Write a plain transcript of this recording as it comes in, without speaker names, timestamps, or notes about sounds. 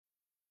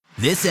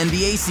This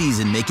NBA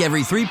season, make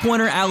every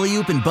three-pointer,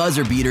 alley-oop, and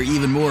buzzer beater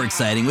even more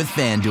exciting with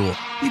FanDuel.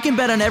 You can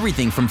bet on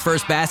everything from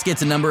first basket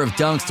to number of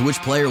dunks to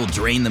which player will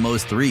drain the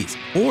most threes.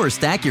 Or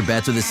stack your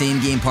bets with a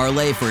same-game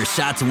parlay for a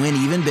shot to win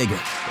even bigger.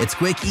 It's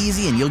quick,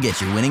 easy, and you'll get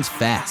your winnings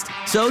fast.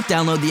 So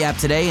download the app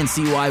today and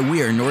see why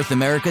we're North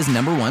America's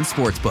 #1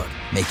 sportsbook.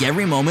 Make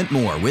every moment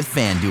more with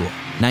FanDuel.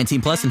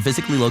 19 plus and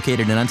physically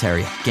located in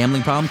Ontario.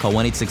 Gambling problem? Call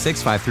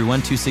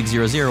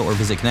 1-866-531-2600 or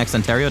visit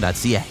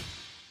connectsontario.ca.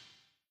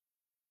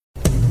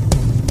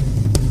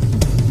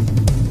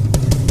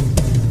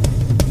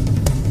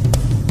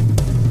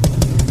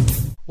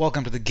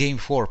 Welcome to the Game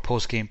 4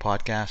 post-game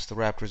podcast. The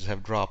Raptors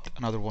have dropped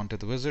another one to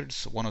the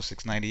Wizards,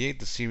 106-98.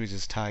 The series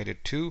is tied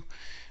at 2,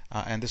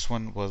 and this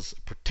one was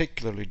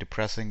particularly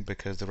depressing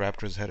because the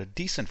Raptors had a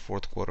decent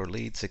fourth quarter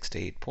lead, 6 to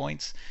 8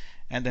 points,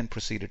 and then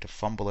proceeded to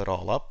fumble it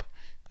all up.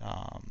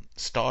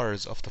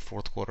 Stars of the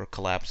fourth quarter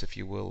collapse, if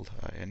you will,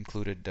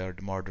 included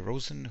DeMar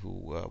DeRozan,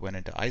 who went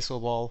into iso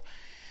ball.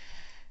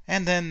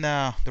 And then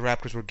the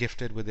Raptors were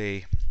gifted with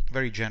a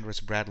very generous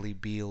Bradley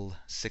Beal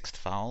sixth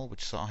foul,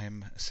 which saw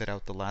him sit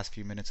out the last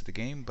few minutes of the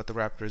game. But the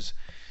Raptors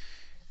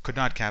could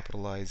not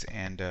capitalize,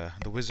 and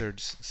the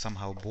Wizards,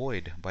 somehow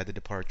buoyed by the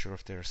departure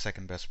of their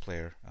second best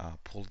player,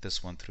 pulled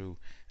this one through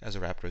as the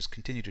Raptors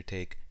continue to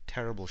take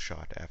terrible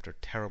shot after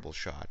terrible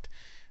shot.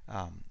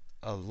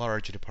 A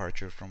large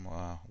departure from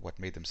what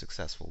made them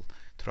successful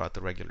throughout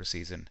the regular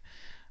season.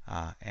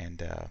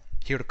 And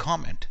here to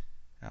comment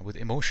with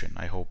emotion,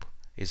 I hope,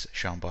 is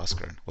Sean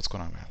Boscarin. What's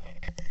going on, man?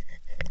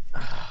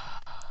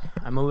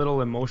 I'm a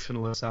little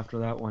emotionless after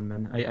that one,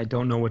 man. I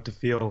don't know what to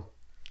feel.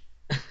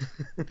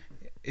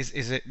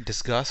 Is it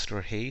disgust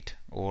or hate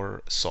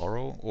or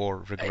sorrow or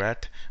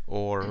regret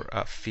or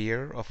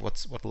fear of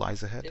what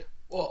lies ahead?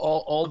 Well,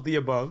 all of the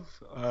above.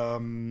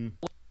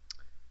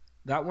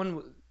 That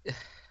one,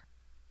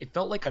 it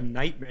felt like a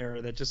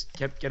nightmare that just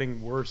kept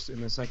getting worse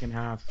in the second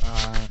half.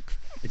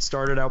 It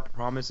started out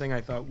promising. I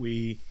thought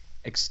we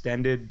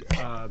extended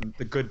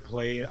the good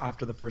play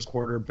after the first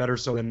quarter, better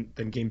so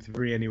than Game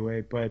 3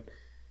 anyway, but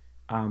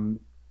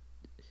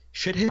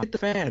shit hit the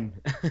fan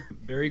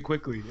very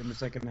quickly in the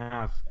second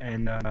half,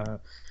 and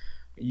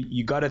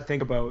you got to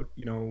think about,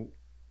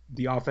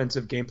 the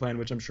offensive game plan,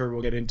 which I'm sure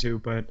we'll get into,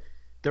 but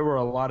there were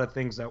a lot of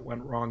things that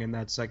went wrong in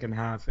that second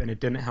half, and it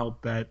didn't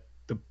help that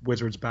the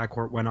Wizards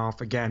backcourt went off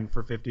again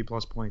for 50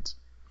 plus points.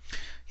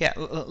 Yeah,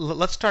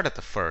 let's start at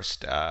the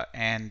first,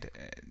 and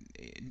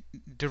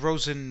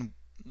DeRozan,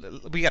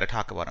 we got to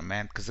talk about him,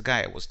 man, because the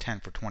guy was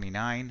 10 for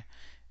 29,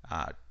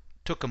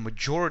 took a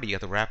majority of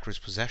the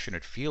Raptors' possession,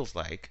 it feels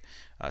like.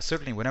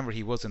 Certainly whenever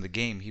he was in the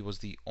game, he was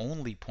the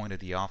only point of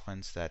the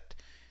offense that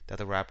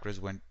the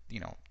Raptors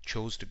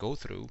chose to go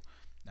through.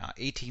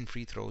 18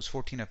 free throws,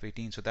 14 of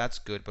 18, so that's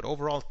good. But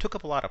overall, took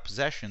up a lot of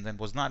possessions and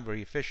was not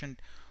very efficient.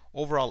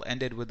 Overall,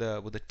 ended with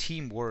a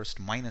team worst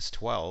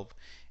 -12,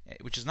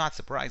 which is not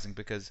surprising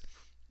because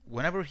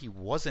whenever he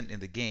wasn't in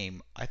the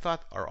game, I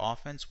thought our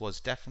offense was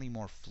definitely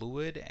more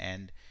fluid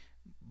and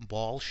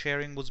ball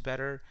sharing was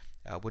better.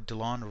 With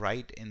DeLon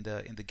Wright in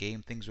the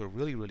game, things were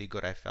really, really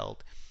good, I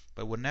felt.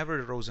 But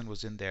whenever DeRozan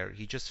was in there,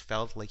 he just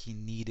felt like he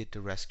needed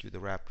to rescue the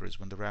Raptors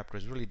when the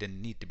Raptors really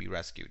didn't need to be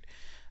rescued.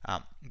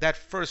 That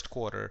first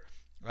quarter,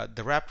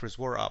 the Raptors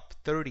were up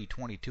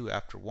 30-22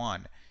 after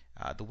one.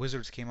 The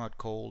Wizards came out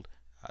cold.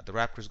 The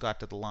Raptors got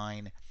to the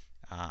line.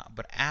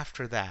 But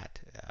after that,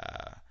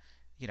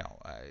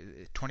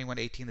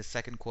 21-18 the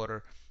second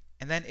quarter,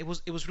 and then it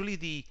was really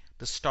the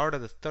start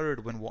of the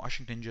third when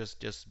Washington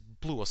just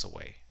blew us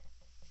away.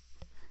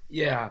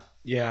 Yeah.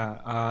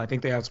 I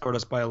think they outscored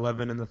us by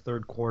 11 in the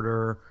third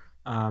quarter,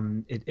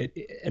 and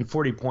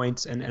 40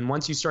 points. And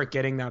once you start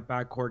getting that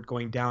backcourt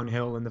going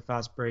downhill in the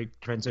fast break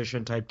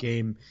transition type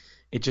game,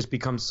 it just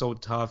becomes so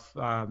tough.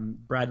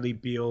 Bradley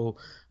Beal,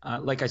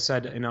 like I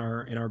said in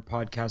our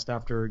podcast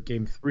after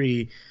Game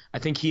 3, I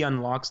think he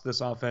unlocks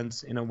this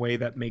offense in a way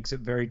that makes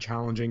it very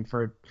challenging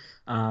for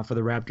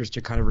the Raptors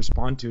to kind of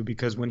respond to,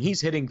 because when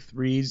he's hitting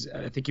threes,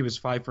 I think he was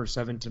 5 for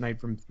 7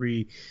 tonight from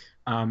 3.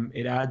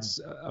 It adds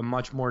a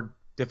much more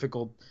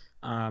difficult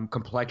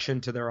complexion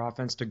to their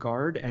offense to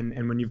guard,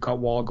 and when you've got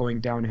Wall going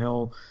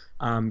downhill,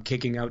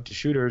 kicking out to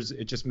shooters,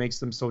 it just makes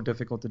them so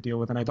difficult to deal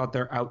with. And I thought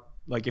they're out.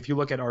 Like, if you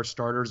look at our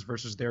starters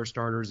versus their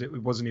starters, it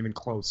wasn't even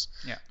close.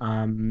 Yeah.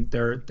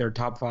 Their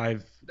top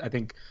five, I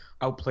think,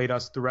 outplayed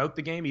us throughout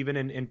the game, even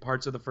in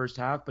parts of the first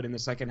half. But in the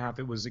second half,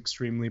 it was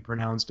extremely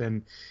pronounced,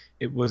 and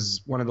it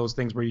was one of those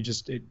things where you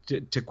just,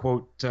 to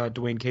quote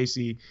Dwayne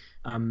Casey,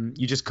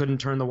 you just couldn't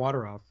turn the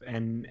water off.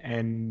 And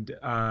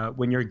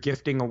when you're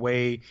gifting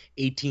away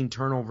 18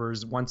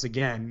 turnovers once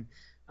again,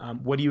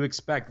 what do you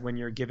expect when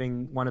you're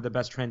giving one of the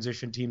best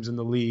transition teams in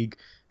the league,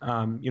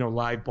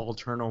 live ball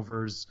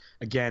turnovers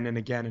again and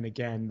again and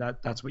again?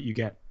 That's what you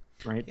get,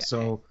 right? Yeah.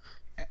 So,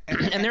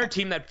 and they're a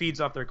team that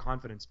feeds off their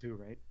confidence too,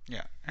 right?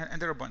 Yeah,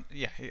 and they're a bunch.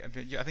 Yeah,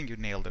 I think you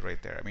nailed it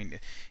right there. I mean,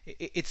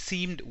 it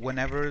seemed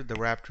whenever the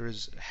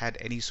Raptors had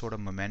any sort of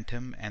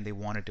momentum and they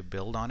wanted to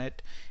build on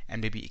it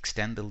and maybe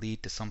extend the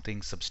lead to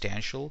something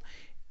substantial,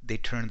 they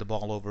turned the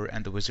ball over,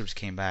 and the Wizards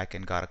came back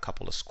and got a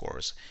couple of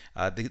scores.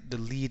 The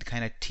lead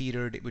kind of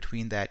teetered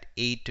between that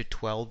 8 to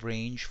 12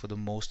 range for the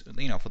most,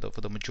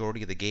 for the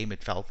majority of the game,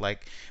 it felt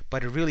like,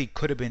 but it really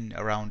could have been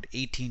around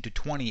 18 to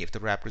 20 if the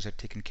Raptors had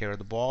taken care of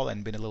the ball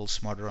and been a little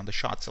smarter on the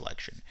shot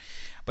selection.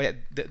 But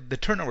the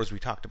turnovers we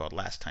talked about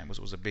last time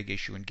was a big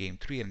issue in Game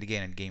 3 and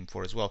again in Game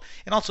 4 as well.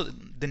 And also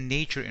the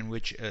nature in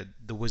which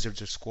the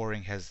Wizards are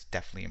scoring has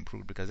definitely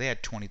improved, because they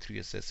had 23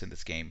 assists in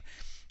this game.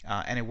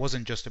 And it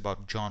wasn't just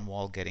about John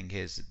Wall getting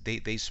his.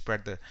 They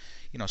spread the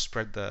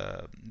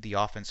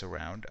offense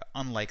around,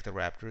 unlike the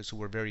Raptors, who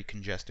were very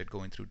congested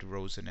going through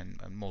DeRozan and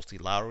mostly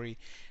Lowry.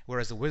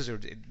 Whereas the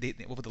Wizards,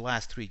 over the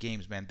last 3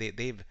 games, man,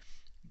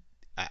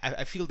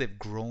 I feel they've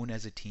grown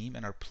as a team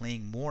and are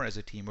playing more as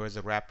a team, whereas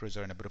the Raptors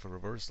are in a bit of a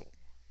reversal.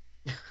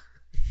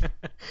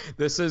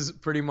 This is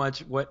pretty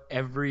much what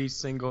every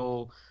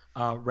single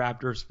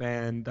Raptors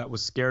fan that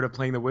was scared of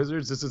playing the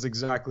Wizards, this is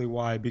exactly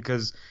why,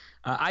 because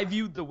I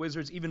viewed the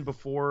Wizards even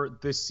before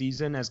this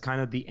season as kind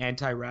of the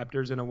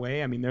anti-Raptors in a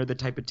way. I mean, they're the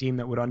type of team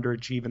that would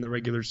underachieve in the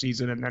regular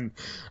season and then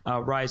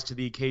rise to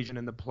the occasion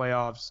in the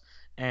playoffs.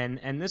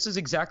 And this is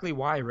exactly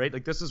why, right?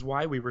 Like, this is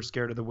why we were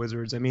scared of the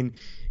Wizards. I mean,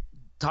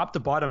 top to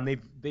bottom,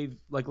 they've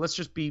like, let's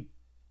just be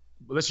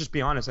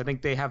honest. I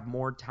think they have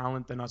more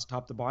talent than us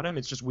top to bottom.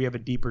 It's just we have a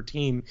deeper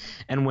team.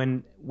 And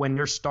when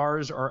your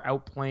stars are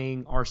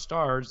outplaying our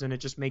stars, then it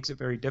just makes it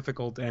very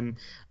difficult. And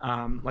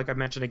like I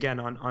mentioned again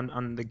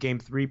on the Game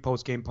 3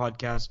 post-game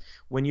podcast,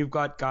 when you've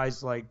got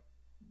guys like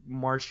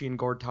Marcin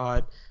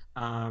Gortat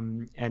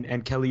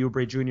and Kelly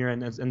Oubre Jr.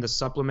 and the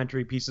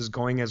supplementary pieces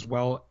going as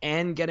well,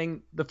 and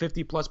getting the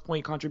 50-plus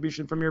point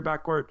contribution from your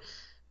backcourt,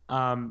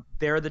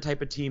 they're the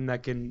type of team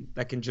that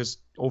can just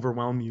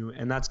overwhelm you,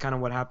 and that's kind of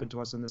what happened to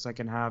us in the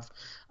second half.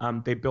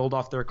 They build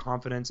off their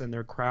confidence and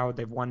their crowd.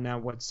 They've won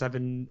now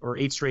 7 or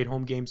 8 straight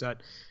home games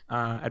at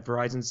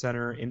Verizon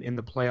Center in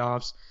the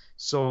playoffs.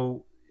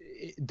 So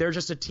they're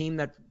just a team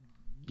that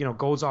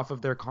goes off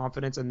of their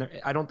confidence, and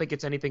I don't think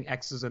it's anything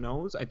X's and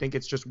O's. I think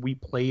it's just we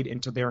played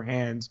into their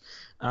hands,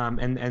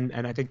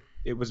 and I think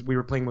we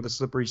were playing with a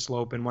slippery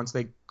slope, and once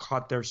they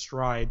caught their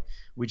stride,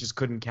 we just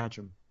couldn't catch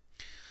them.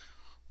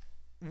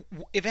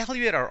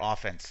 Evaluate our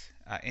offense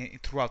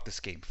throughout this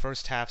game.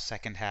 First half,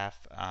 second half.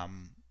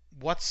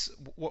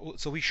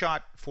 So we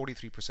shot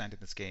 43% in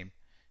this game.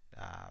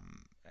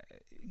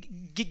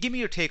 Give me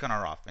your take on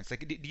our offense.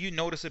 Like, do you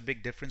notice a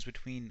big difference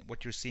between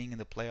what you're seeing in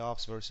the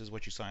playoffs versus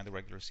what you saw in the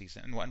regular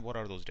season? And what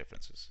are those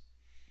differences?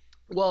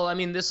 Well, I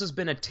mean, this has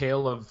been a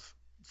tale of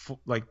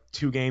like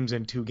 2 games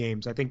and 2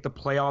 games. I think the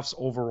playoffs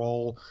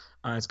overall,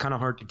 it's kind of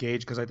hard to gauge,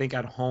 because I think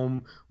at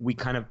home we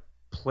kind of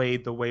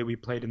played the way we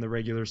played in the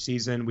regular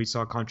season. We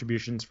saw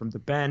contributions from the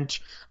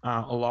bench,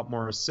 a lot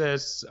more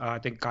assists. I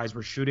think guys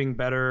were shooting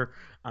better.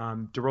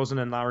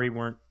 DeRozan and Lowry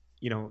weren't,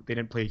 they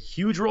didn't play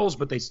huge roles,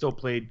 but they still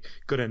played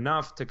good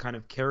enough to kind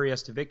of carry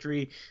us to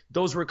victory.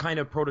 Those were kind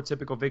of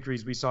prototypical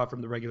victories we saw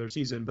from the regular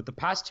season. But the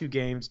past 2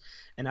 games,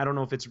 and I don't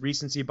know if it's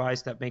recency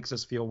bias that makes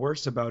us feel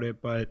worse about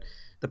it, but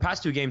the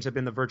past 2 games have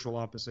been the virtual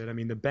opposite. I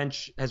mean, the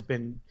bench has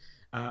been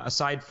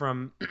aside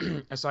from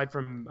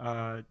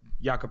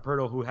Jakob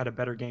Poeltl, who had a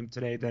better game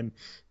today than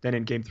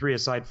in Game 3,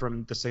 aside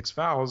from the 6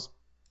 fouls,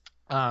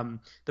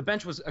 the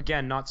bench was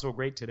again not so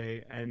great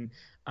today, and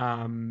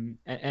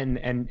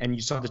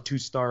you saw the 2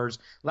 stars,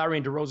 Lowry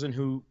and DeRozan,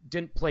 who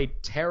didn't play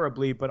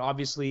terribly, but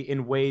obviously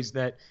in ways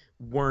that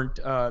weren't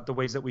the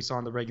ways that we saw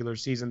in the regular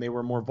season. They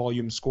were more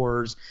volume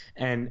scorers,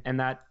 and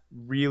that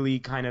really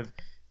kind of,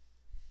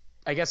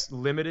 I guess,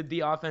 limited the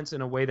offense in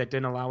a way that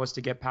didn't allow us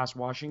to get past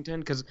Washington,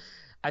 because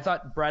I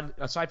thought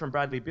aside from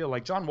Bradley Beal,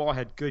 like John Wall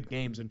had good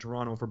games in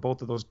Toronto for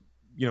both of those,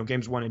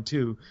 games 1 and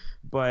 2.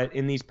 But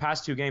in these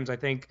past 2 games, I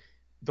think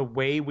the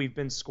way we've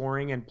been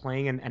scoring and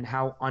playing and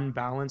how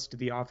unbalanced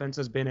the offense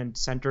has been and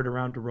centered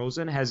around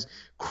DeRozan has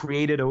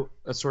created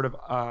a sort of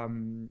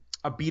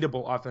a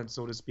beatable offense,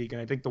 so to speak. And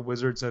I think the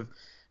Wizards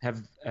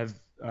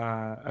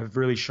have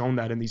really shown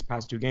that in these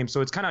past 2 games.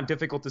 So it's kind of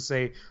difficult to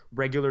say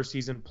regular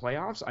season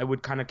playoffs. I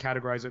would kind of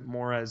categorize it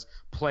more as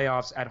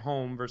playoffs at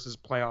home versus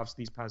playoffs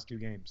these past 2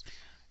 games.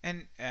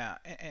 And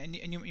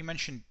you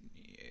mentioned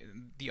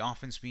the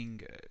offense being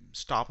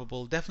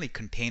stoppable, definitely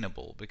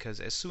containable, because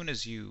as soon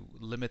as you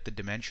limit the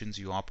dimensions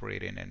you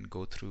operate in and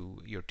go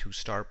through your 2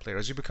 star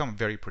players, you become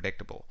very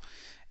predictable.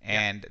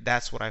 And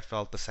that's what I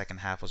felt the second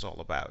half was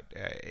all about.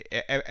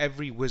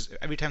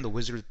 Every time the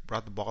Wizards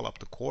brought the ball up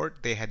the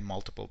court, they had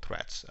multiple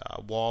threats.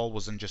 Wall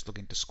wasn't just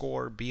looking to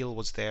score. Beal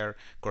was there.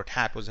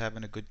 Gortat was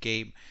having a good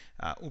game.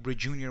 Oubre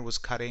Jr. was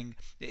cutting.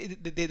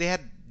 They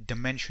had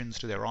dimensions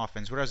to their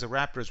offense, whereas the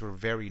Raptors were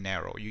very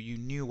narrow. You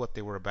knew what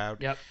they were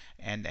about,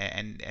 and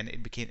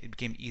it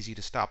became easy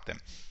to stop them.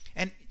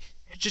 And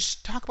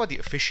just talk about the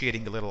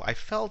officiating a little. I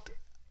felt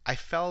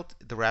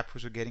the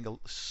Raptors were getting a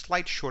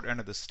slight short end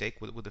of the stick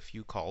with a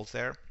few calls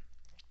there.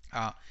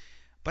 But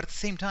at the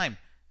same time,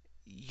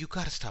 you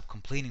got to stop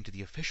complaining to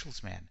the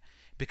officials, man,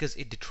 because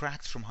it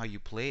detracts from how you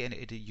play,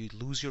 and you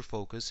lose your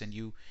focus,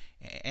 and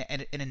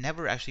it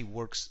never actually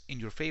works in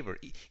your favor.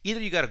 Either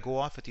you got to go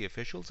off at the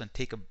officials and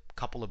take a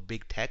couple of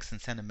big texts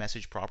and send a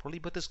message properly,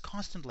 but this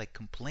constant like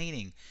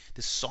complaining,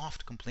 this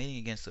soft complaining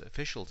against the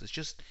officials, it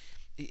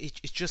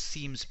just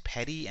seems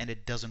petty and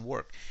it doesn't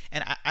work.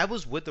 And I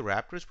was with the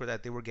Raptors for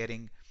that they were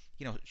getting,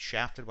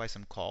 shafted by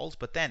some calls,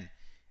 but then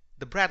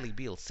the Bradley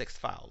Beal sixth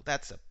foul,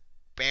 that's a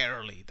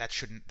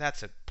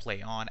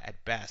play on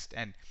at best.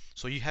 And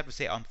so you have to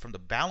say from the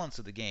balance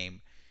of the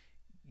game,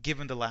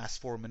 given the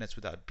last 4 minutes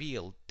without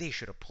Beal, they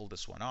should have pulled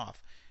this one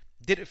off.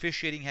 Did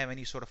officiating have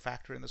any sort of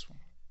factor in this one?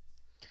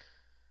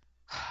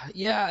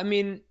 Yeah, I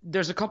mean,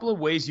 there's a couple of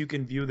ways you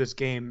can view this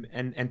game,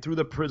 and through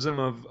the prism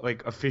of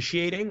like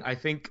officiating, I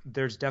think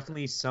there's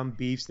definitely some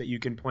beefs that you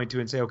can point to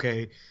and say,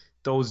 okay,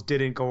 those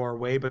didn't go our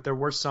way, but there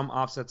were some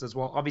offsets as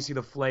well. Obviously,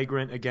 the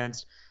flagrant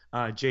against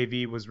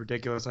JV was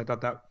ridiculous. I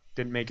thought that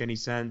didn't make any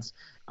sense.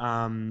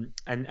 And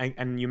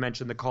you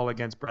mentioned the call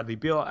against Bradley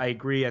Beal. I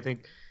agree. I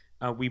think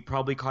we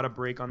probably caught a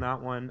break on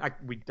that one.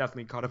 We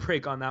definitely caught a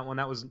break on that one.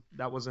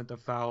 That wasn't a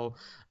foul.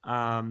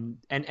 And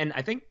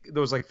I think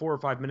there was like 4 or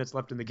 5 minutes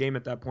left in the game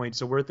at that point.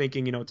 So we're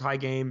thinking, tie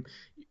game.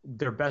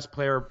 Their best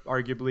player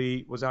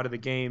arguably was out of the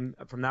game.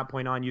 From that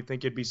point on, you'd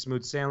think it'd be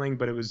smooth sailing,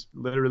 but it was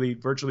literally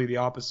virtually the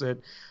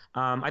opposite.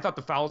 I thought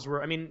the fouls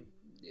were. I mean,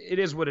 it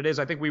is what it is.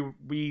 I think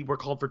we were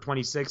called for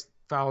 26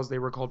 fouls. They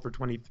were called for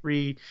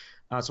 23.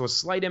 So a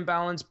slight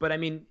imbalance, but I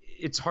mean,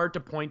 it's hard to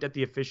point at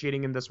the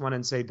officiating in this one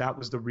and say that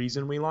was the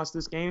reason we lost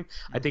this game.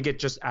 I think it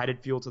just added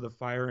fuel to the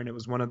fire, and it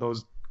was one of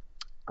those.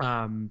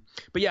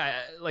 But yeah,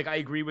 like I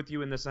agree with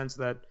you in the sense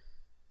that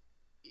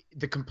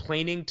the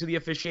complaining to the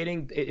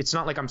officiating, it's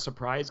not like I'm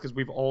surprised because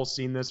we've all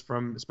seen this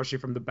especially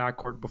from the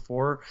backcourt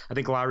before. I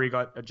think Lowry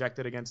got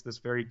ejected against this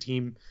very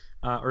team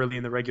early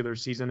in the regular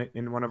season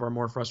in one of our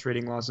more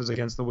frustrating losses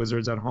against the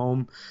Wizards at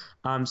home.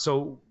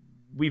 So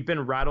we've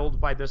been rattled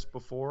by this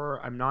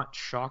before. I'm not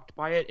shocked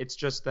by it. It's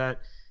just that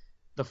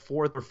the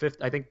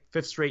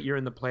fifth straight year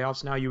in the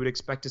playoffs now, you would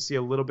expect to see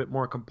a little bit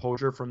more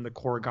composure from the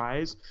core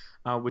guys,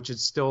 which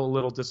is still a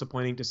little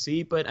disappointing to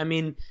see. But I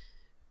mean,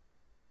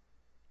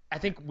 I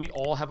think we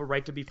all have a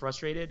right to be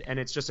frustrated, and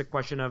it's just a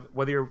question of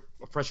whether you're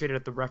frustrated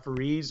at the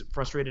referees,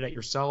 frustrated at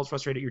yourselves,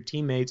 frustrated at your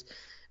teammates.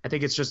 I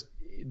think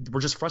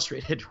we're just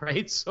frustrated,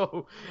 right?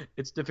 So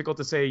it's difficult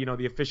to say,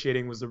 the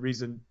officiating was the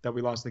reason that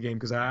we lost the game,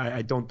 because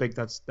I don't think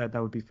that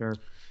would be fair.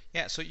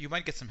 Yeah, so you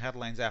might get some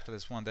headlines after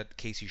this one that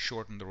Casey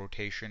shortened the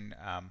rotation.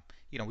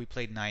 We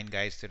played 9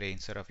 guys today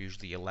instead of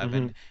usually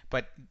 11,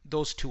 but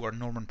those 2 are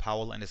Norman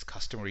Powell and his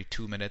customary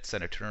 2 minutes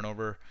and a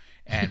turnover,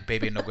 and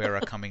Bebe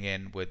Nogueira coming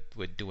in with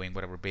doing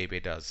whatever Bebe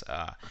does.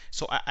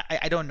 So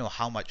I don't know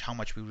how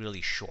much we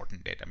really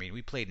shortened it. I mean,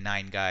 we played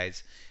 9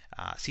 guys.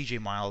 CJ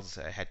Miles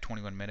had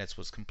 21 minutes,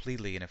 was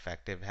completely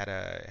ineffective,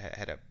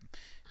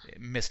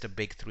 missed a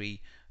big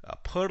 3.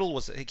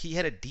 Poeltl he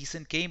had a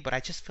decent game, but I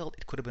just felt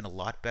it could have been a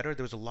lot better.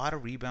 There was a lot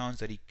of rebounds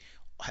that he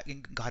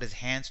got his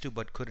hands to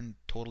but couldn't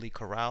totally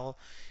corral.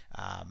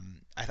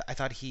 I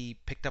thought he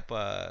picked up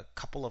a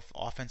couple of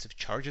offensive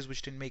charges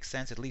which didn't make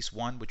sense, at least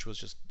one which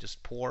was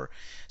just poor.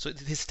 So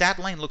his stat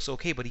line looks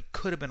okay, but he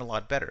could have been a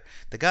lot better.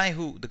 The guy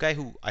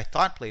who I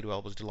thought played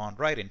well was DeLon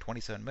Wright in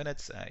 27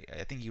 minutes.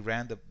 I think he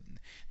ran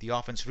the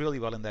offense really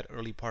well in that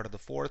early part of the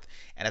fourth,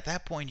 and at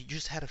that point you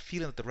just had a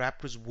feeling that the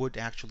Raptors would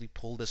actually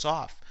pull this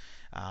off.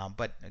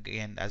 But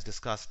again, as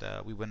discussed,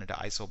 we went into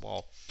iso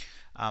ball.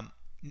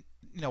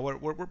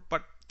 We're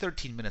about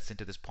 13 minutes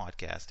into this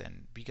podcast,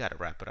 and we got to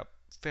wrap it up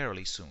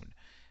fairly soon.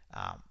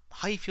 How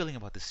are you feeling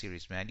about this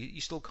series, man?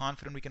 You still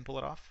confident we can pull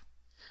it off?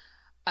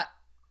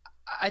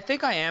 I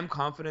think I am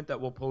confident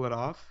that we'll pull it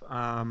off.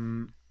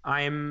 I'm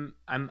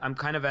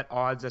kind of at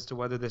odds as to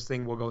whether this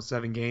thing will go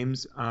 7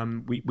 games.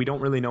 We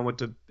don't really know what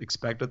to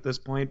expect at this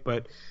point,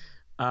 but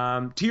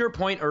to your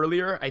point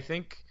earlier, I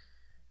think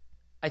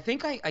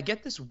I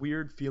get this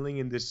weird feeling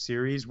in this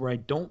series where I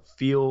don't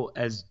feel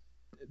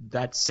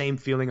that same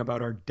feeling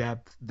about our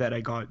depth that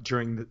I got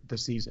during the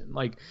season.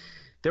 Like,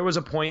 there was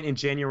a point in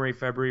January,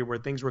 February where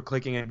things were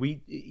clicking,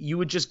 and you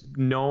would just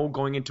know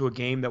going into a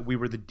game that we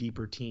were the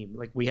deeper team.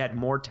 Like, we had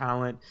more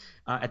talent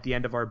at the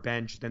end of our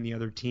bench than the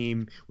other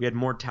team. We had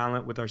more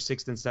talent with our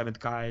 6th and 7th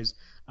guys,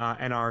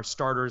 and our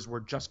starters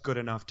were just good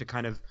enough to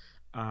kind of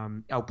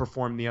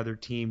outperform the other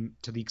team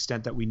to the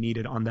extent that we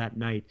needed on that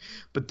night.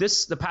 But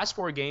the past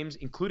 4 games,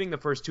 including the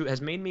first 2,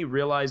 has made me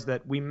realize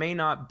that we may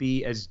not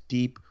be as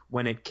deep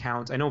when it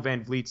counts. I know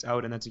Van Vliet's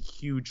out, and that's a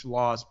huge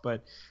loss,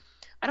 but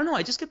I don't know.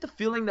 I just get the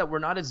feeling that we're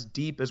not as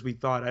deep as we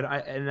thought.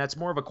 And that's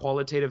more of a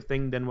qualitative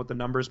thing than what the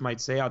numbers might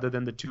say, other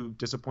than the 2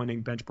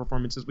 disappointing bench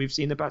performances we've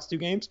seen the past 2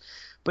 games.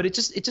 But it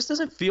just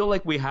doesn't feel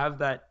like we have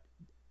that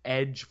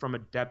edge from a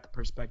depth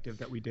perspective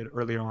that we did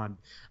earlier on.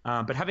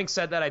 But having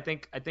said that, I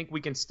think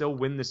we can still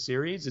win the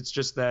series. It's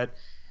just that,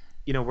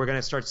 we're going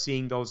to start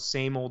seeing those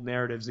same old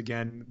narratives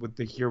again with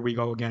here we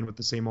go again with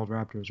the same old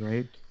Raptors,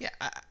 right? Yeah,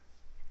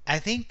 I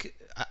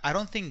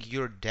don't think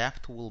your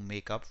depth will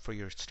make up for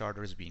your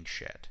starters being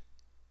shed.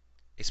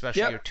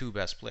 Especially your 2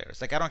 best players.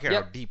 Like, I don't care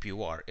how deep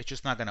you are. It's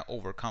just not going to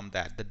overcome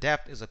that. The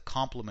depth is a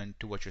complement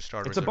to what your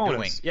starters are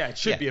doing. Yeah, it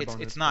should be a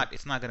bonus. It's not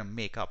going to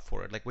make up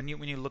for it. Like, when you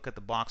look at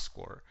the box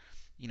score,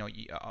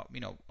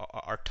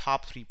 our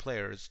top three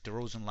players,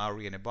 DeRozan,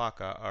 Lowry, and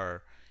Ibaka,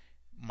 are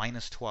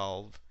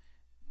 -12,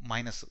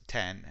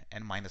 -10,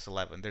 and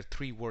 -11. They're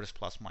three worst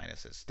plus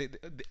minuses.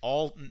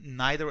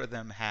 Neither of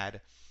them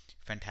had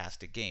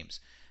fantastic games.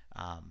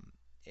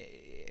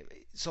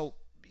 So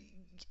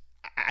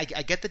I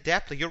get the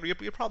depth.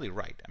 You're probably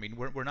right. I mean,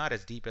 we're not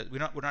as deep as we're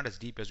not as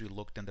deep as we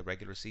looked in the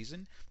regular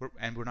season,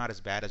 and we're not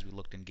as bad as we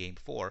looked in Game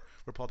 4.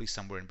 We're probably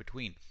somewhere in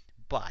between.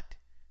 But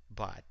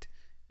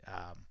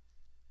um,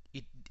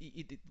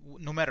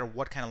 no matter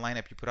what kind of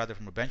lineup you put out there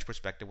from a bench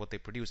perspective, what they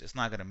produce, it's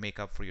not going to make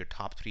up for your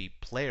top three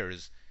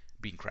players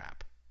being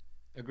crap.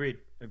 Agreed.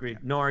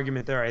 No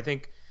argument there. I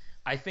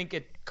think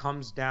it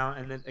comes down,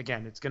 and then,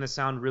 again, it's going to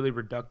sound really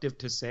reductive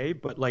to say,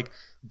 but like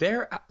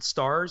their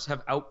stars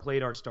have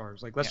outplayed our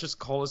stars. Like, let's just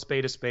call a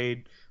spade a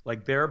spade.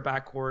 Like, their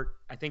backcourt,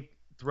 I think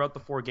throughout the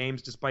 4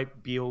 games,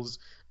 despite Beal's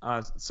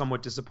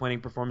somewhat disappointing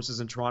performances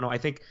in Toronto, I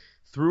think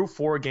through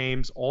 4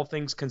 games, all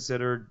things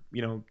considered,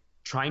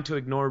 trying to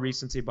ignore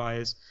recency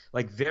bias,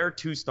 like their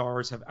 2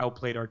 stars have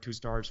outplayed our 2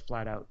 stars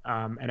flat out.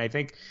 And I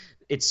think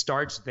it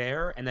starts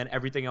there, and then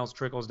everything else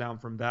trickles down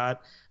from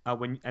that.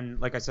 And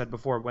like I said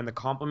before, when the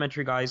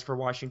complementary guys for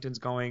Washington's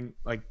going,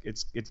 like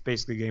it's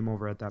basically game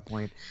over at that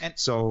point. And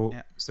so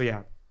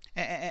yeah.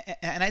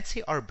 And I'd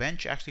say our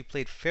bench actually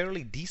played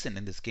fairly decent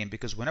in this game,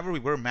 because whenever we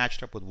were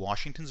matched up with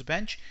Washington's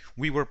bench,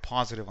 we were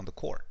positive on the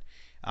court.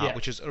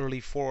 Which is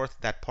early fourth,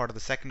 that part of the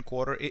second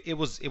quarter. It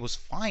was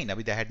fine. I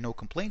mean, they had no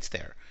complaints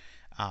there.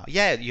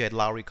 You had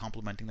Lowry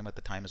complimenting them at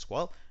the time as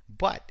well.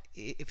 But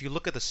if you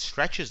look at the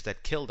stretches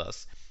that killed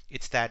us,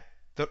 it's that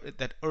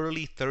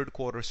early third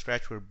quarter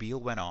stretch where Beal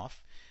went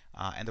off,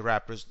 and the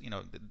Raptors,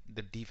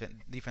 the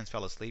defense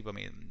fell asleep. I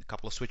mean, a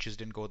couple of switches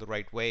didn't go the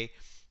right way.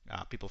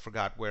 People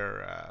forgot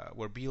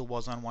where Beal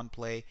was on one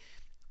play.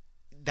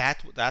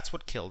 That's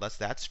what killed us,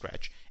 that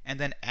stretch. And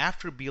then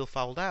after Beal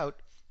fouled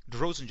out,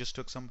 DeRozan just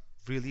took some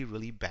really,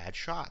 really bad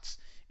shots.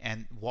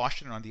 And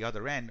Washington on the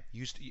other end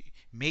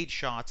made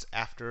shots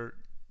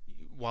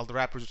while the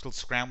Raptors were still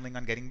scrambling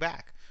on getting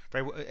back.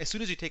 Right? As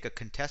soon as you take a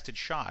contested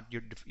shot,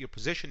 your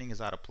positioning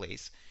is out of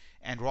place.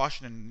 And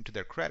Washington, to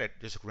their credit,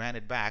 just ran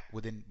it back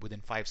within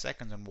 5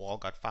 seconds, and Wall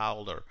got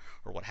fouled or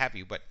what have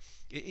you. But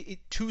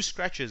 2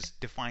 stretches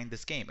defined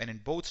this game, and in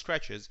both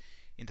stretches,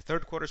 in the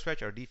third quarter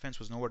stretch, our defense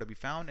was nowhere to be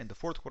found. In the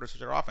fourth quarter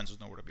stretch, our offense was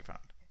nowhere to be found.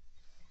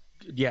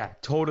 Yeah,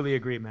 totally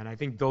agree, man. I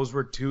think those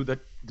were the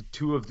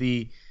 2 of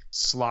the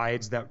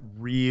slides that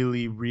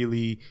really,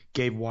 really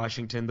gave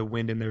Washington the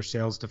wind in their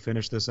sails to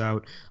finish this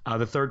out.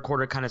 The third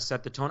quarter kind of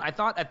set the tone. I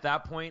thought at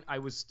that point I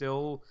was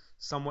still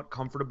somewhat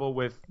comfortable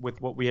with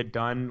what we had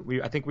done.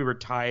 I think we were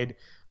tied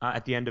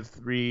at the end of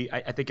 3.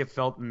 I think it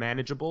felt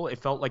manageable. It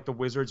felt like the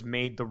Wizards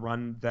made the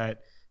run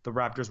that the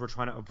Raptors were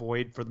trying to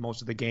avoid for most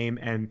of the game,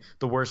 and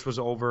the worst was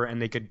over,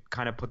 and they could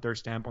kind of put their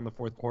stamp on the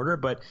fourth quarter.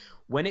 But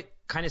when it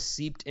kind of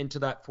seeped into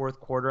that fourth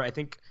quarter, I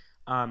think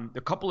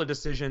a couple of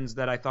decisions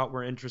that I thought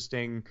were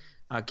interesting.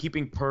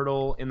 Keeping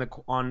Poeltl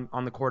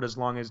on the court as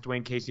long as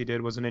Dwayne Casey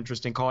did was an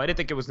interesting call. I didn't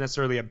think it was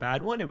necessarily a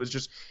bad one. It was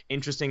just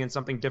interesting and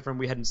something different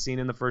we hadn't seen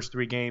in the first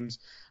 3 games.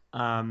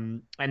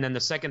 And then the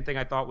second thing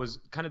I thought was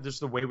kind of just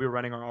the way we were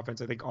running our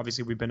offense. I think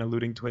obviously we've been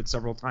alluding to it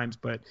several times,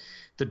 but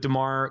the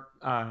DeMar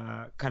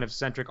kind of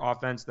centric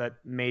offense that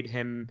made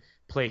him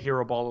play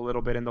hero ball a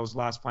little bit in those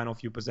last final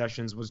few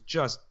possessions was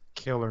just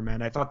killer,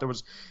 man. I thought there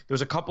was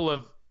a couple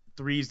of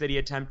threes that he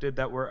attempted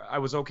that I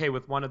was okay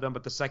with one of them,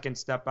 but the second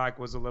step back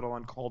was a little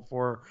uncalled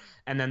for.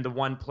 And then the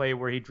one play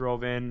where he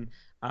drove in,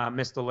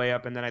 missed the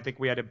layup, and then I think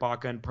we had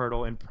Ibaka and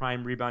Poeltl in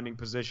prime rebounding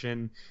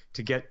position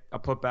to get a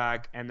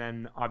putback, and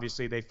then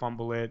obviously they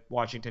fumble it.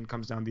 Washington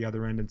comes down the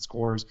other end and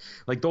scores.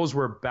 Like, those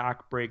were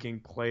back-breaking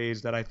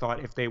plays that I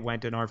thought if they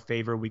went in our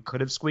favor, we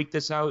could have squeaked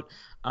this out,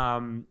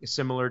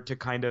 similar to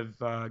kind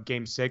of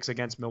Game 6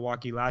 against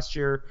Milwaukee last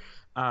year.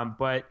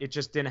 But it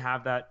just didn't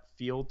have that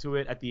feel to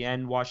it. At the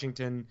end,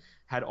 Washington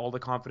had all the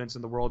confidence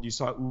in the world. You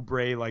saw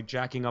Oubre like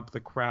jacking up the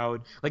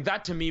crowd. Like,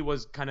 that to me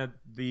was kind of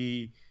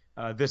the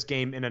this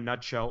game in a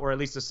nutshell, or at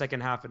least the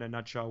second half in a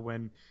nutshell,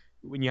 when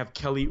you have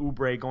Kelly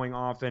Oubre going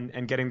off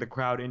and getting the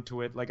crowd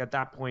into it. Like, at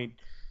that point,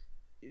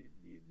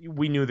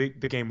 we knew the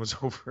game was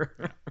over.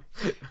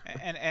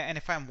 and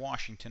if I'm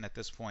Washington at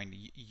this point,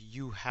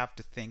 you have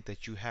to think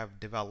that you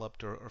have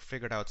developed or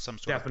figured out some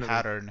sort of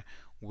pattern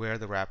where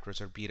the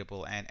Raptors are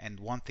beatable. And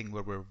one thing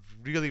where we're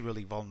really,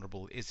 really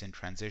vulnerable is in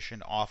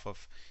transition, off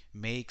of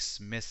makes,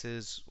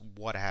 misses,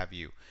 what have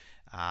you.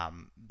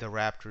 The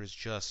Raptors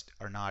just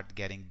are not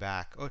getting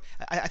back.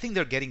 I think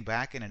they're getting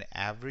back in an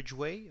average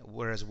way,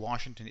 whereas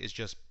Washington is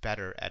just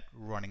better at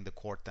running the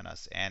court than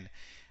us. And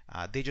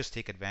they just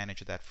take advantage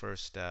of that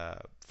first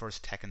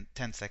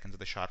 10 seconds of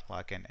the shot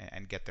clock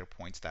and get their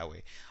points that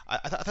way.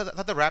 I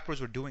thought the Raptors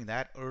were doing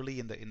that early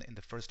in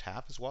the first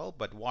half as well,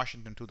 but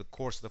Washington, through the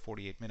course of the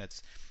 48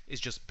 minutes,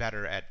 is just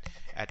better at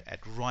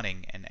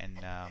running, and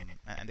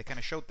they kind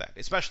of showed that,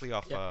 especially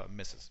off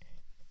misses.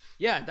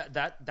 Yeah,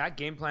 that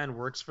game plan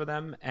works for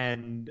them,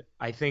 and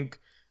I think,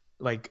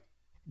 like,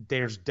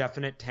 there's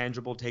definite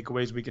tangible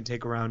takeaways we can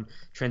take around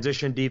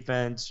transition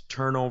defense,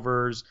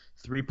 turnovers,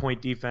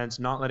 3-point defense,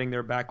 not letting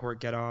their backcourt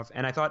get off.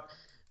 And I thought,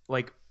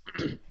 like,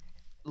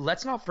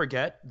 let's not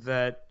forget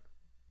that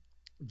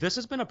this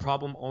has been a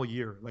problem all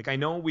year. Like, I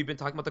know we've been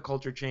talking about the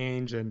culture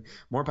change and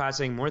more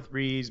passing, more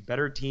threes,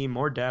 better team,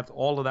 more depth,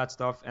 all of that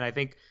stuff. And I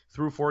think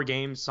through 4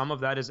 games, some of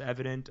that is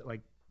evident.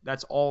 Like,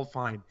 that's all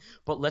fine.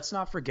 But let's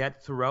not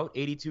forget, throughout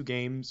 82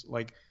 games,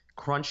 like,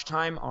 crunch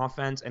time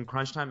offense and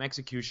crunch time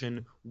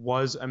execution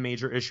was a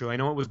major issue. I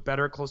know it was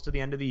better close to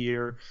the end of the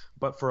year,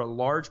 but for a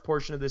large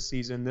portion of this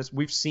season,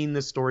 we've seen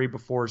this story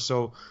before.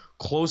 So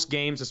close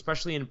games,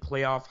 especially in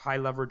playoff high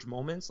leverage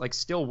moments, like,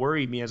 still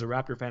worried me as a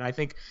Raptor fan. I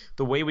think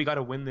the way we got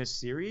to win this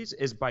series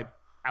is by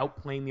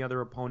outplaying the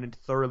other opponent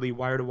thoroughly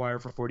wire to wire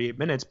for 48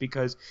 minutes,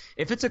 because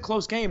if it's a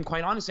close game,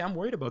 quite honestly, I'm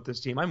worried about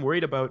this team. I'm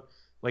worried about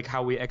like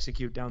how we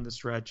execute down the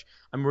stretch.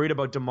 I'm worried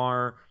about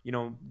DeMar,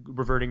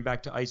 reverting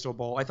back to iso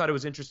ball. I thought it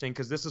was interesting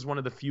because this is one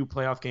of the few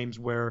playoff games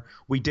where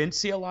we didn't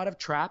see a lot of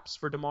traps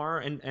for DeMar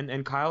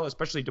and Kyle,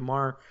 especially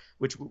DeMar,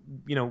 which,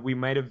 we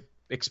might have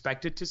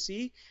expected to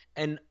see.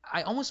 And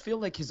I almost feel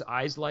like his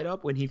eyes light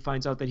up when he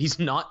finds out that he's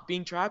not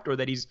being trapped, or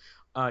that he's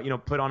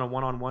put on a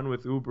one-on-one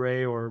with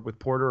Oubre or with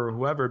Porter or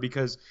whoever,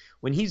 because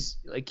when he's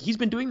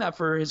been doing that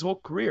for his whole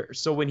career.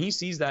 So when he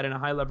sees that in a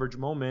high leverage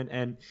moment,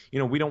 and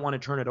we don't want to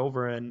turn it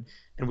over, and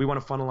we want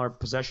to funnel our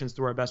possessions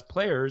through our best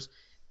players,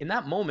 in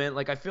that moment,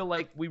 like, I feel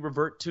like we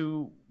revert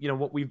to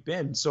what we've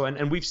been. So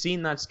and we've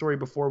seen that story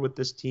before with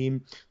this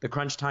team. The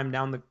crunch time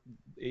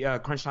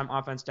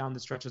offense down the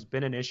stretch has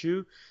been an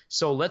issue.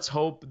 So let's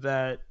hope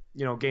that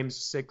games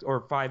 6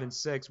 or 5 and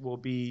 6 will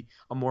be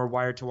a more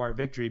wire-to-wire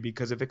victory,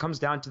 because if it comes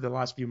down to the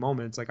last few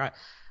moments, like,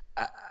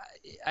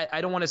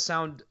 I don't want to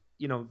sound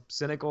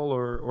cynical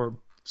or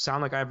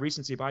sound like I have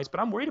recency bias, but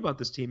I'm worried about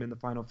this team in the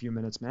final few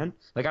minutes, man.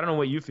 Like, I don't know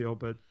what you feel,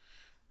 but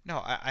no,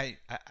 I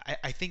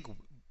think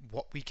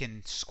what we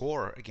can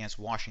score against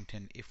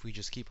Washington if we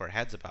just keep our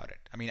heads about it.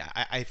 I mean,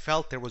 I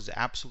felt there was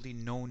absolutely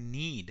no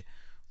need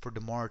for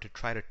DeMar to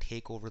try to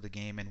take over the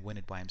game and win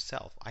it by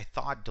himself. I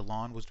thought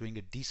DeLon was doing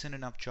a decent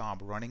enough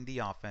job running the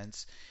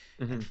offense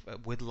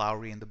with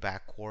Lowry in the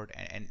backcourt,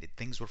 and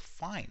things were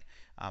fine.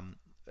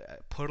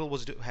 Pirtle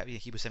was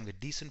having a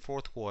decent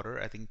fourth quarter.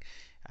 I think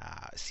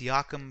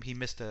Siakam, he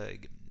missed a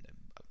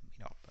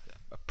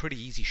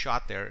pretty easy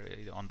shot there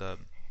on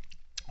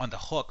the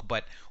hook,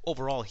 but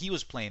overall he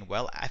was playing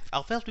well.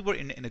 I felt we were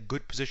in a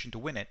good position to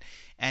win it,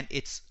 and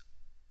it's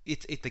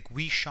like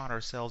we shot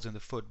ourselves in the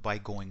foot by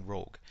going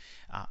rogue.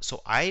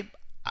 So I'm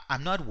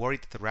not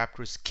worried that the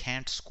Raptors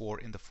can't score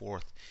in the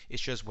fourth.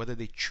 It's just whether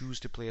they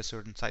choose to play a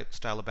certain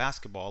style of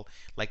basketball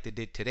like they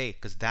did today,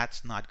 because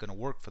that's not going to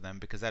work for them,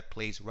 because that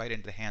plays right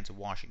into the hands of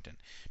Washington.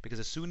 Because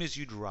as soon as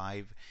you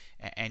drive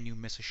and you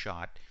miss a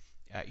shot,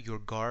 your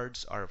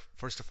guards are,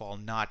 first of all,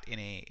 not in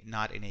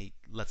a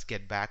let's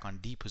get back on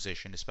D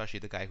position, especially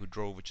the guy who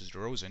drove, which is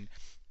DeRozan,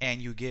 and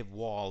you give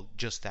Wall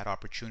just that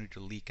opportunity to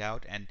leak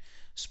out and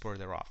spur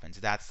their offense.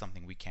 That's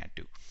something we can't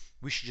do.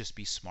 We should just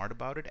be smart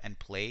about it and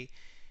play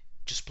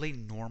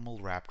normal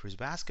Raptors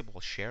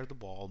basketball. Share the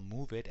ball,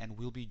 move it, and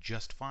we'll be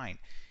just fine.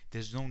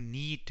 There's no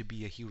need to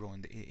be a hero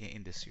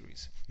in this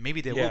series.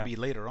 Maybe there will be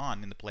later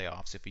on in the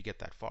playoffs if we get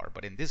that far,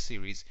 but in this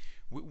series,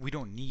 we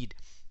don't need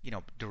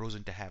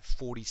DeRozan to have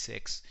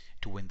 46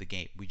 to win the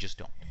game. We just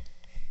don't.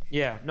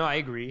 Yeah, no, I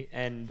agree.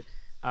 And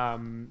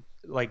again,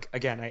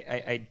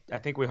 I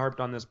think we harped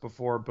on this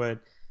before, but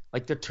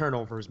like the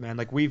turnovers, man,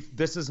 like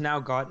this has now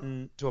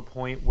gotten to a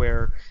point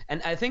where,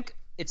 and I think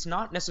it's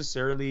not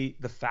necessarily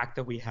the fact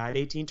that we had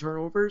 18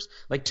 turnovers.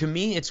 Like, to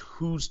me, it's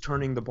who's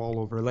turning the ball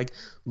over. Like,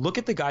 look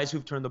at the guys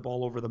who've turned the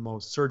ball over the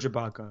most: Serge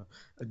Ibaka,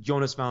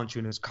 Jonas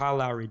Valanciunas, Kyle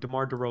Lowry,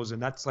 DeMar DeRozan.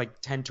 That's like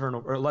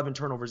 11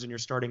 turnovers in your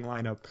starting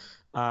lineup.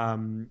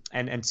 And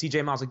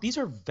CJ Miles. Like, these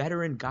are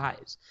veteran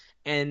guys,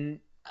 and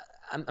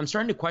I'm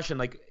starting to question,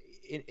 like,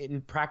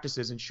 in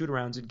practices and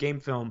shoot-arounds and game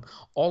film,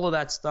 all of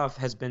that stuff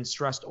has been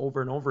stressed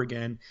over and over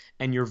again,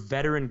 and your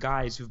veteran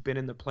guys who've been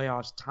in the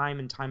playoffs time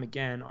and time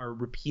again are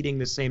repeating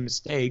the same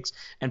mistakes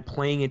and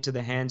playing into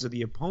the hands of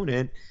the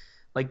opponent.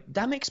 Like,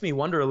 that makes me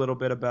wonder a little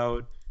bit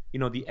about,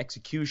 the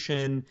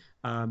execution,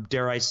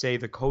 dare I say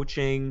the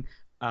coaching,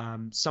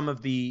 some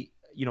of the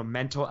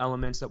mental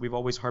elements that we've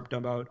always harped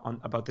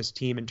about this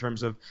team in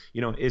terms of,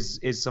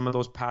 is some of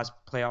those past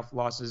playoff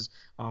losses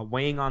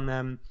weighing on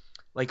them.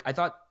 Like, I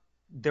thought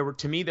there were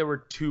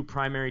 2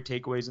 primary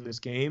takeaways in this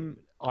game.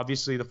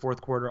 Obviously, the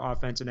fourth quarter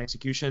offense and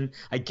execution.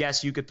 I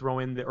guess you could throw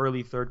in the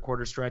early third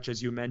quarter stretch,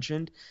 as you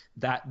mentioned,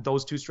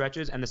 those 2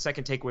 stretches. And the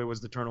second takeaway was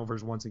the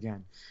turnovers once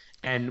again.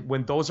 And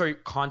when those are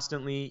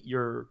constantly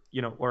or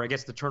I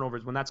guess the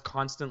turnovers, when that's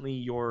constantly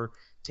your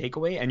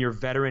takeaway and your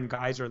veteran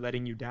guys are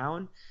letting you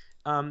down,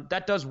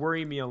 that does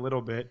worry me a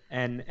little bit.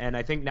 And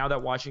I think now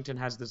that Washington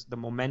has the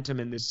momentum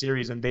in this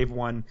series, and they've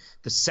won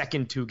the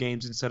second 2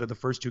 games instead of the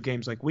first 2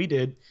 games like we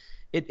did,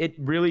 it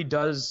really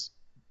does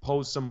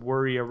pose some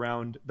worry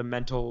around the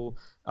mental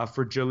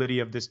fragility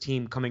of this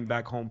team coming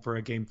back home for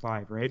a Game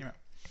 5, right?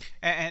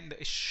 And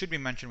it should be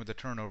mentioned with the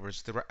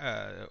turnovers,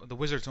 the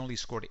Wizards only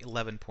scored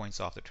 11 points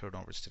off the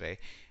turnovers today,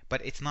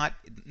 but it's not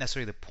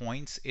necessarily the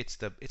points; it's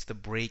the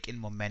break in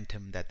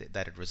momentum that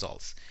it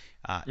results,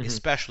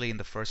 especially in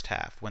the first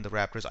half when the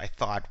Raptors I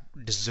thought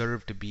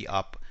deserved to be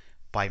up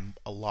by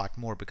a lot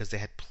more because they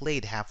had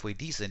played halfway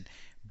decent,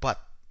 but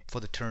for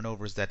the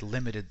turnovers that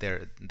limited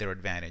their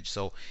advantage.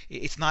 So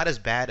it's not as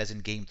bad as in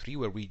Game 3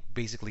 where we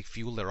basically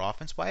fueled their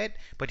offense by it,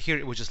 but here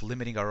it was just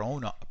limiting our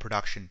own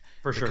production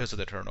For sure. because of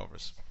the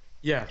turnovers.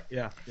 Yeah,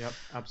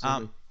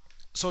 absolutely.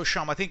 So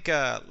Sham, I think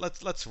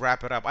let's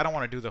wrap it up. I don't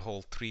want to do the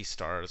whole 3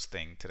 stars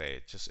thing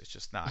today. It's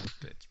just not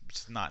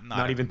Not in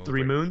the even mood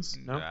three right- moons?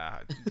 No?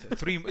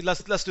 Three.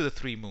 Let's do the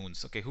 3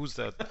 moons. Okay, who's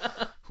the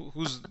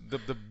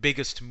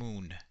biggest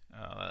moon?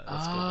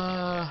 Let's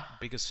go with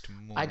biggest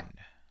moon.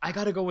 I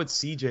gotta go with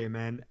CJ,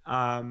 man.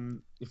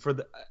 For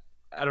the,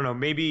 I don't know,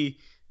 maybe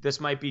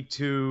this might be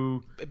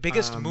too.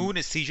 Biggest moon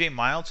is CJ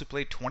Miles, who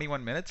played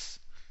 21 minutes.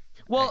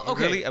 Well,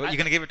 okay. Really? You're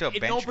gonna give it to a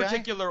in bench no guy?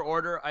 particular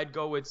order, I'd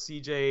go with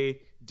CJ,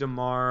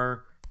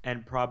 DeMar,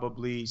 and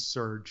probably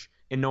Serge.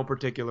 In no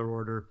particular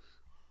order.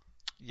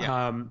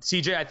 Yeah.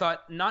 CJ, I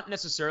thought not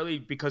necessarily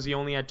because he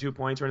only had 2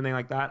 points or anything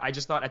like that. I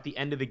just thought at the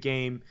end of the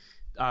game,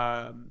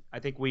 I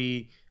think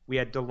we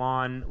had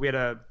DeLon. We had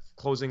a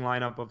closing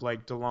lineup of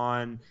like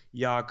DeLon,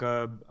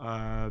 Jakob,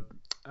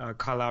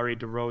 Kyle Lowry,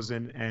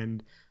 DeRozan,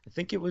 and I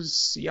think it was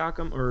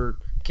Siakam or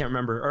I can't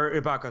remember, or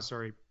Ibaka,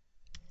 sorry.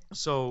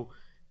 So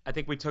I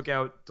think we took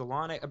out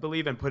DeLon, I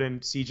believe, and put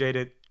in CJ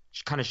to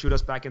kind of shoot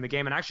us back in the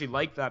game, and I actually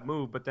liked that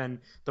move. But then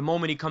the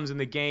moment he comes in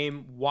the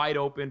game, wide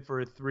open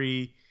for a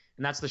 3,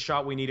 and that's the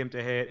shot we need him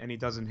to hit, and he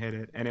doesn't hit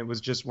it. And it was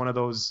just one of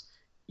those,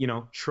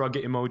 shrug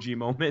emoji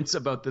moments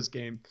about this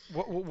game.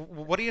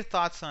 What are your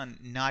thoughts on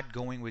not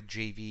going with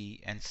JV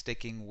and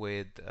sticking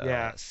with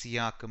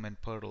Siakam and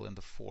Pirtle in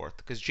the fourth?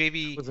 Because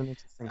JV, was an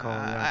interesting call.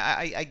 Yeah.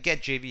 I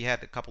get JV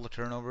had a couple of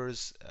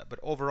turnovers, but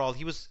overall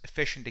he was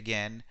efficient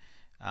again.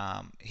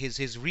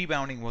 His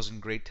rebounding wasn't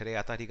great today.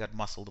 I thought he got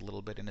muscled a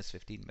little bit in his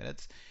 15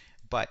 minutes.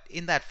 But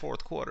in that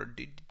fourth quarter,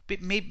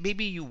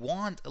 maybe you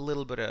want a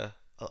little bit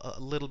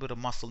of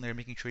muscle in there,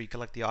 making sure you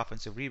collect the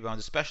offensive rebounds,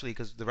 especially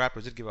because the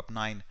Raptors did give up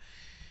nine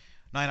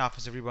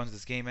offensive rebounds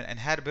this game and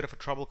had a bit of a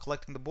trouble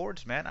collecting the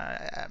boards, man.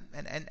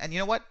 And you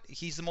know what?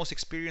 He's the most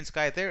experienced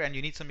guy there, and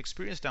you need some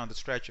experience down the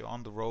stretch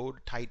on the road,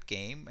 tight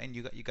game, and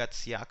you got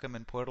Siakam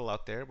and Poeltl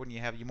out there when you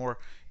have your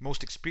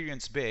most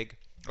experienced big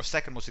or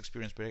second most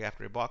experienced big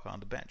after Ibaka on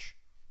the bench.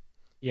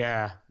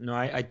 Yeah, no,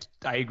 I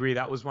agree.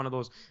 That was one of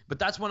those, but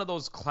that's one of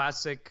those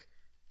classic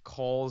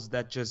calls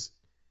that just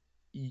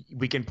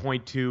we can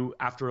point to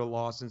after a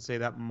loss and say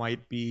that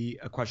might be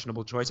a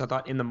questionable choice. I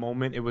thought in the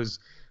moment it was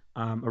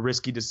a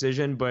risky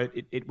decision, but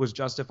it was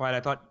justified. I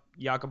thought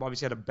Jakob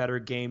obviously had a better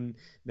game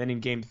than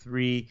in Game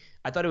 3.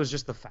 I thought it was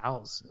just the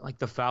fouls. Like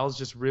the fouls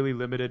just really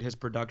limited his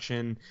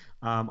production.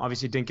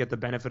 Obviously didn't get the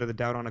benefit of the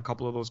doubt on a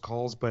couple of those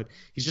calls, but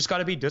he's just got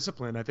to be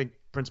disciplined. I think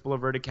principle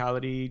of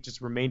verticality, just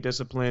remain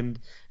disciplined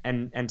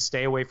and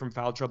stay away from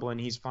foul trouble, and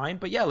he's fine.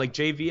 But yeah, like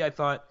JV, I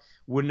thought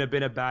wouldn't have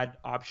been a bad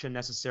option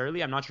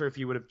necessarily. I'm not sure if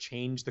he would have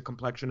changed the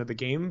complexion of the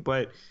game,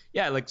 but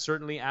yeah, like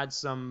certainly add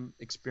some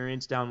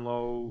experience down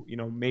low,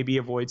 maybe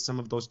avoid some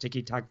of those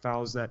ticky-tack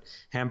fouls that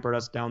hampered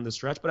us down the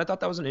stretch. But I thought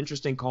that was an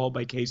interesting call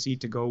by Casey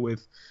to go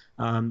with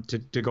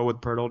to go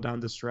with Pirtle down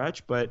the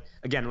stretch. But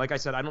again, like I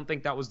said, I don't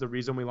think that was the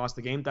reason we lost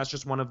the game. That's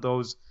just one of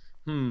those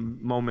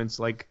moments.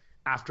 Like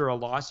after a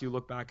loss, you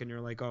look back and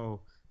you're like,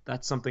 oh,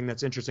 that's something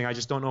that's interesting. I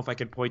just don't know if I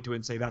can point to it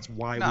and say that's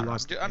why we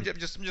lost. I'm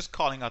just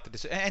calling out the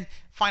decision. And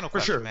final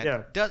question, sure,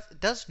 man. Yeah.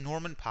 Does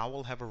Norman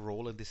Powell have a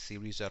role in this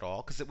series at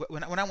all? Because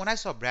when I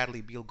saw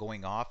Bradley Beal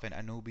going off and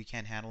Anunoby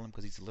can't handle him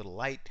because he's a little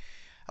light,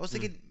 I was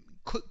thinking,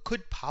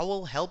 could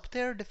Powell help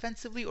there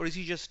defensively, or is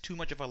he just too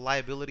much of a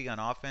liability on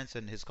offense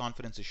and his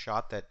confidence is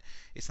shot that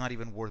it's not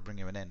even worth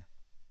bringing him in?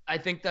 I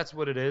think that's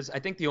what it is. I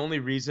think the only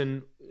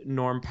reason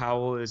Norm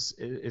Powell is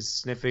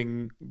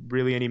sniffing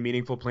really any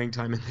meaningful playing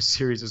time in this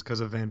series is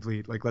because of Van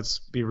Vliet. Like, let's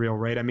be real,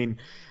 right? I mean,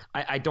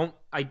 I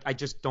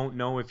just don't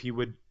know if he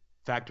would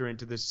factor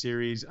into this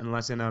series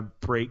unless in a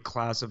break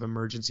class of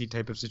emergency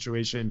type of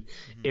situation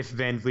if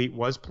Van Vliet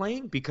was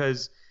playing,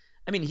 because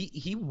I mean,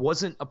 he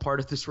wasn't a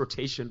part of this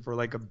rotation for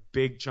like a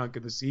big chunk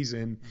of the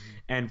season,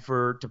 and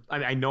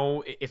I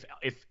know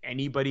if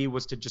anybody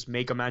was to just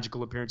make a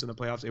magical appearance in the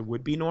playoffs, it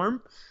would be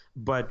Norm.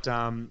 But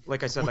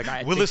like I said,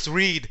 Willis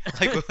Reed,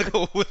 like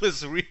a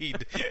Willis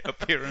Reed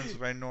appearance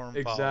by Norm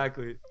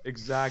Powell.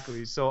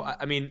 Exactly. So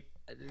I mean,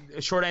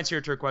 a short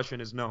answer to your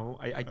question is no.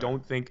 I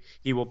don't think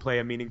he will play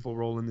a meaningful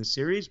role in this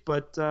series,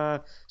 but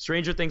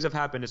stranger things have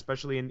happened,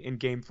 especially in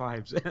Game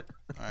 5s.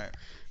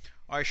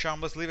 All right,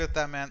 Sean, let's leave it at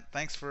that, man.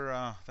 Thanks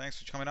for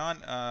coming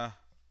on.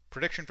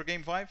 Prediction for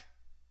Game 5?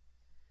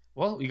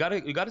 Well, you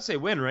gotta say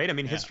win, right? I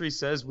mean, history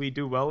says we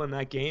do well in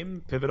that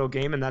game, pivotal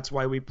game, and that's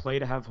why we play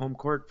to have home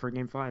court for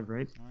Game 5,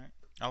 right? All right,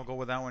 I'll go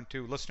with that one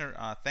too. Listener,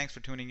 thanks for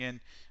tuning in.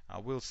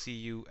 We'll see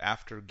you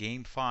after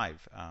Game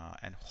 5,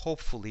 and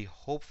hopefully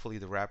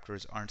the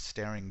Raptors aren't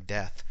staring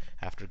death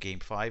after Game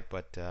 5,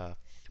 but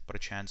but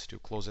a chance to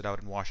close it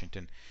out in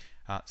Washington.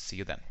 See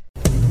you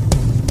then.